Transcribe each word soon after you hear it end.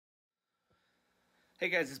Hey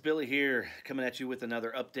guys, it's Billy here, coming at you with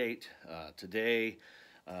another update. Today,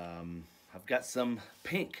 I've got some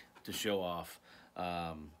Pink to show off.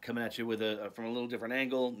 Coming at you with from a little different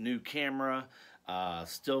angle, new camera.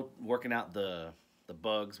 Still working out the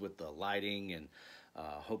bugs with the lighting, and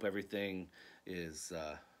hope everything is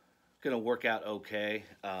gonna work out okay.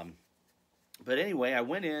 But anyway, I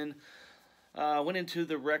went into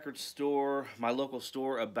the record store, my local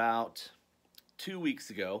store, about 2 weeks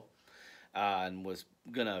ago, and was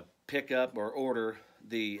gonna pick up or order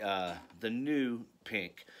the new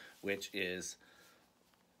Pink, which is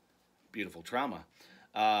Beautiful Trauma.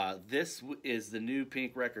 This is the new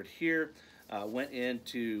Pink record here. Went in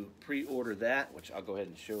to pre-order that, which I'll go ahead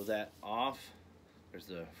and show that off. There's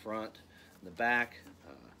the front and the back,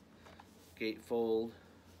 gatefold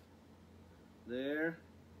there.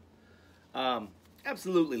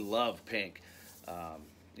 Absolutely love Pink.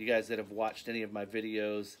 You guys that have watched any of my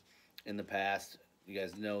videos in the past, you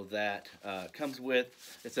guys know that comes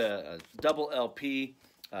with, it's a double LP,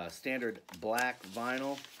 standard black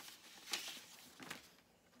vinyl.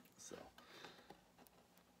 So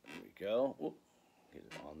there we go. Oop, get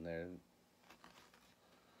it on there.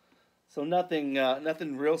 So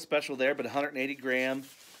nothing real special there, but 180 gram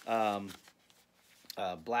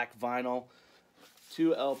black vinyl,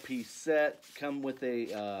 2 LP set, come with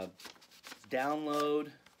a download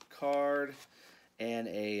card and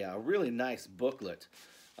a really nice booklet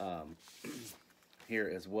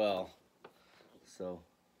here as well. So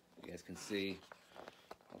you guys can see,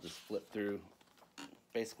 I'll just flip through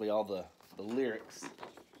basically all the lyrics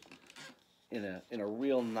in a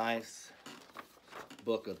real nice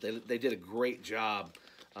booklet. They did a great job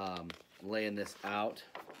laying this out.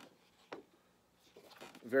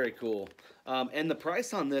 Very cool. And the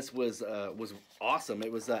price on this was awesome.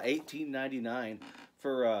 It was $18.99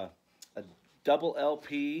 for a double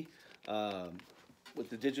LP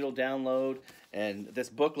with the digital download, and this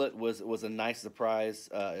booklet was a nice surprise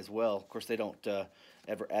as well. Of course, they don't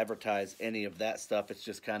ever advertise any of that stuff. It's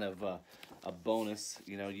just kind of a bonus.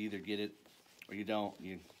 You know, you either get it or you don't.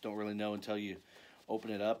 You don't really know until you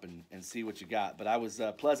open it up and see what you got. But I was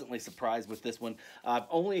pleasantly surprised with this one. I've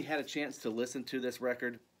only had a chance to listen to this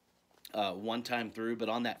record one time through, but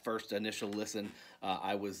on that first initial listen,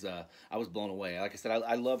 I was blown away. Like I said,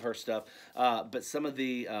 I love her stuff, but some of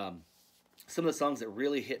the songs that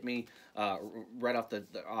really hit me right off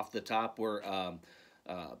the top were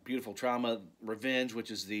Beautiful Trauma, Revenge,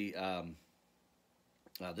 which is the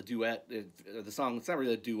duet. The song, it's not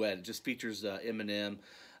really a duet, it just features Eminem.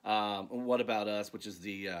 What About Us, which is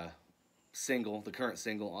the single, the current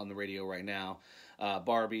single on the radio right now.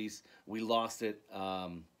 Barbies, We Lost It,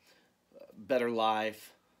 Better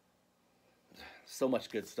Life. So much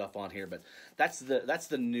good stuff on here, but that's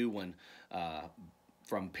the new one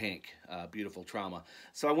from Pink, Beautiful Trauma.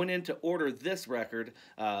 So I went in to order this record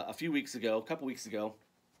a couple weeks ago,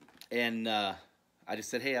 and I just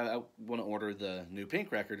said, hey, I want to order the new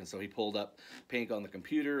Pink record. And so he pulled up Pink on the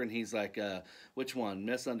computer, and he's like, which one?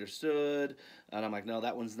 Misunderstood? And I'm like, no,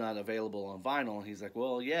 that one's not available on vinyl. And he's like,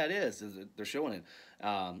 well, yeah, it is. They're showing it.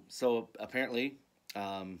 So apparently,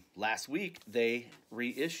 last week, they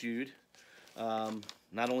reissued.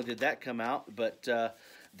 Not only did that come out, but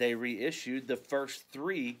they reissued the first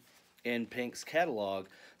 3 in Pink's catalog.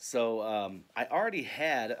 So I already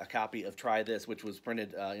had a copy of Try This, which was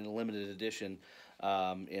printed in a limited edition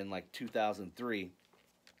in like 2003.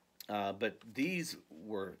 But these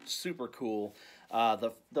were super cool. I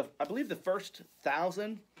believe the first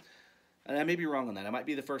 1,000, and I may be wrong on that. It might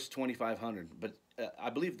be the first 2,500, but I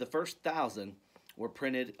believe the first 1,000 were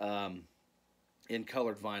printed in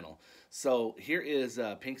colored vinyl. So here is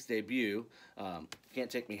Pink's debut, Can't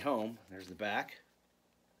Take Me Home. There's the back.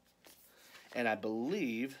 And I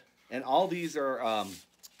believe, and all these are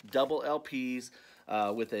double LPs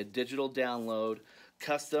with a digital download,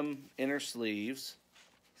 custom inner sleeves.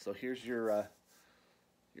 So here's your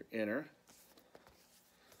inner.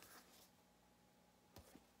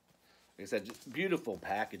 Like I said, just beautiful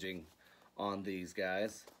packaging on these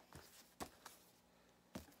guys.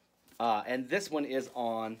 And this one is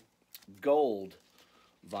on gold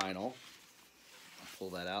vinyl. I'll pull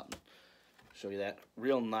that out and show you that.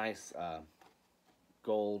 Real nice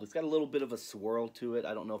gold. It's got a little bit of a swirl to it.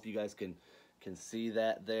 I don't know if you guys can see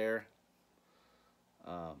that there.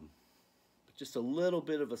 But just a little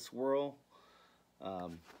bit of a swirl.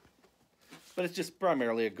 But it's just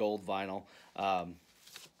primarily a gold vinyl.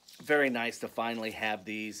 Very nice to finally have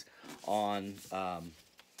these on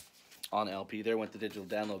LP. There went the digital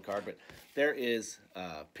download card, but there is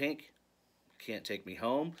Pink, Can't Take Me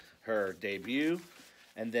Home, her debut,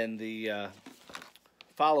 and then the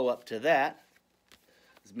follow-up to that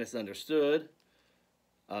It's Misunderstood.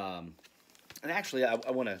 And actually, I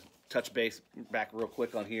want to touch base back real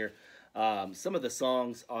quick on here. Some of the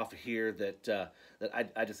songs off of here that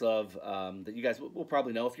I just love, that you guys will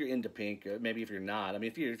probably know if you're into Pink, or maybe if you're not. I mean,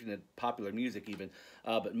 if you're into popular music even.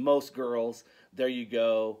 But Most Girls, There You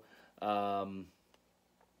Go, Can't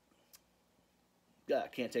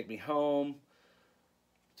Take Me Home.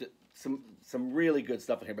 Some really good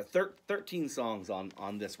stuff in here. But 13 songs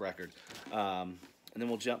on this record. And then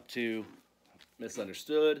we'll jump to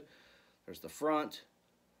Misunderstood. There's the front.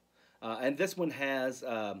 And this one has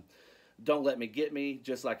Don't Let Me Get Me,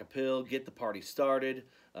 Just Like a Pill, Get the Party Started,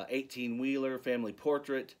 18-Wheeler, Family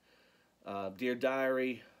Portrait, Dear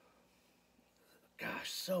Diary. Gosh,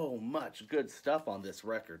 so much good stuff on this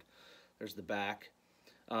record. There's the back.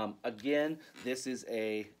 Again, this is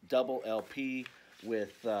a double LP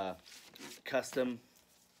with custom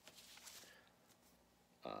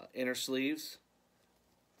inner sleeves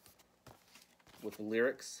with the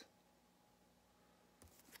lyrics.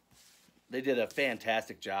 They did a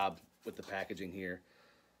fantastic job with the packaging here.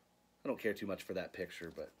 I don't care too much for that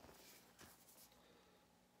picture, but...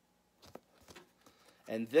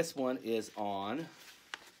 And this one is on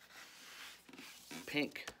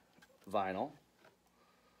pink vinyl.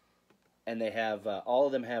 And they have, all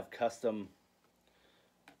of them have custom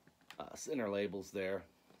center labels there.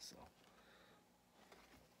 So,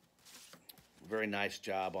 very nice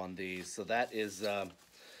job on these. So that is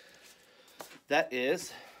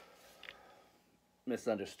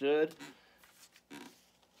Misunderstood.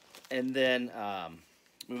 And then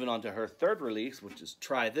moving on to her third release, which is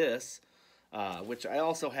Try This, which I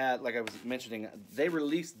also had, like I was mentioning, they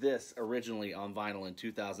released this originally on vinyl in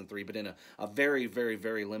 2003, but in a very, very,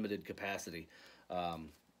 very limited capacity.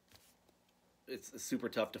 It's super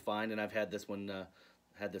tough to find, and I've had this one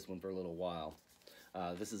for a little while.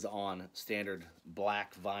 This is on standard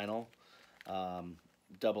black vinyl,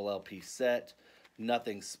 double LP set,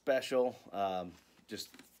 nothing special, just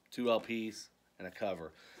 2 LPs and a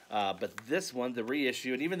cover. But this one, the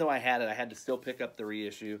reissue, and even though I had it, I had to still pick up the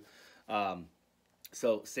reissue.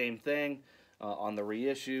 So same thing on the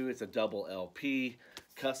reissue. It's a double LP,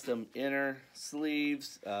 custom inner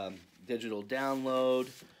sleeves, digital download.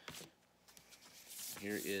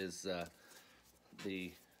 Here is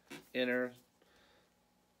the inner.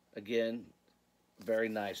 Again, very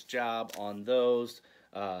nice job on those.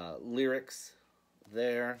 Lyrics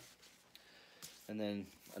there. And then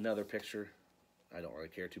another picture. I don't really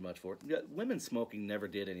care too much for it. Women smoking never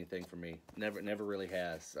did anything for me. Never really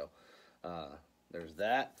has. So there's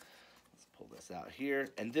that. Let's pull this out here.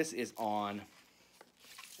 And this is on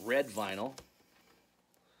red vinyl.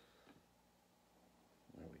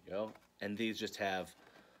 There we go. And these just have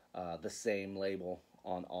the same label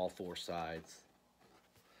on all 4 sides.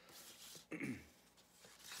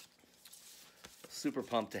 Super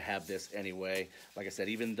pumped to have this anyway. Like I said,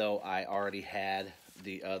 even though I already had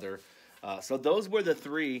the other. So those were the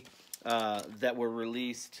 3 that were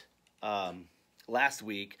released last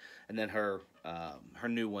week, and then her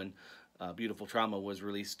new one, Beautiful Trauma, was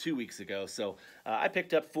released 2 weeks ago. So I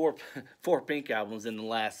picked up four Pink albums in the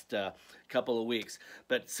last couple of weeks.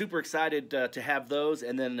 But super excited to have those,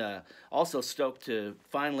 and then also stoked to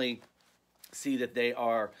finally see that they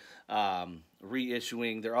are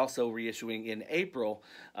reissuing. They're also reissuing in April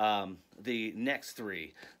the next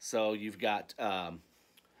 3. So you've got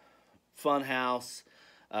Funhouse,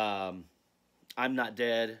 I'm Not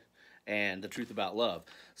Dead, and The Truth About Love.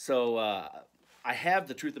 So I have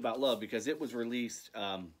The Truth About Love because it was released.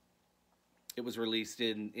 It was released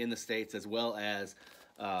in the States, as well as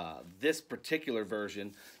this particular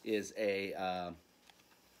version is a, I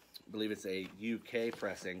believe it's a UK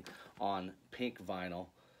pressing on pink vinyl.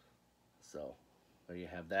 So there you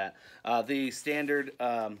have that. The standard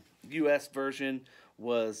US version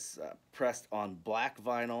was pressed on black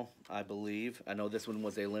vinyl, I believe. I know this one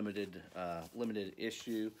was a limited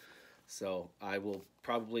issue, so I will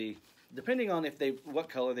probably, depending on what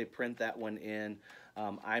color they print that one in,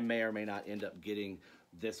 I may or may not end up getting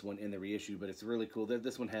this one in the reissue. But it's really cool.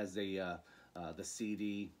 This one has the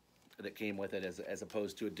CD that came with it, as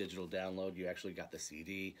opposed to a digital download. You actually got the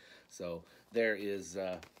CD. So there is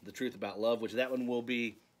The Truth About Love, which that one will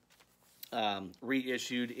be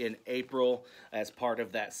reissued in April as part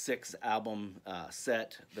of that 6-album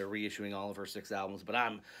set. They're reissuing all of her 6 albums, but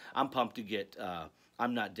I'm pumped to get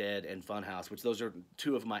I'm Not Dead and Funhouse, which those are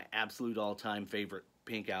 2 of my absolute all-time favorite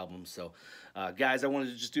Pink albums. So guys, I wanted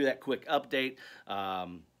to just do that quick update.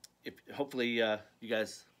 Hopefully you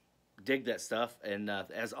guys dig that stuff, and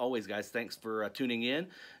as always, guys, thanks for tuning in,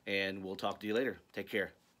 and we'll talk to you later. Take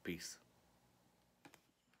care. Peace.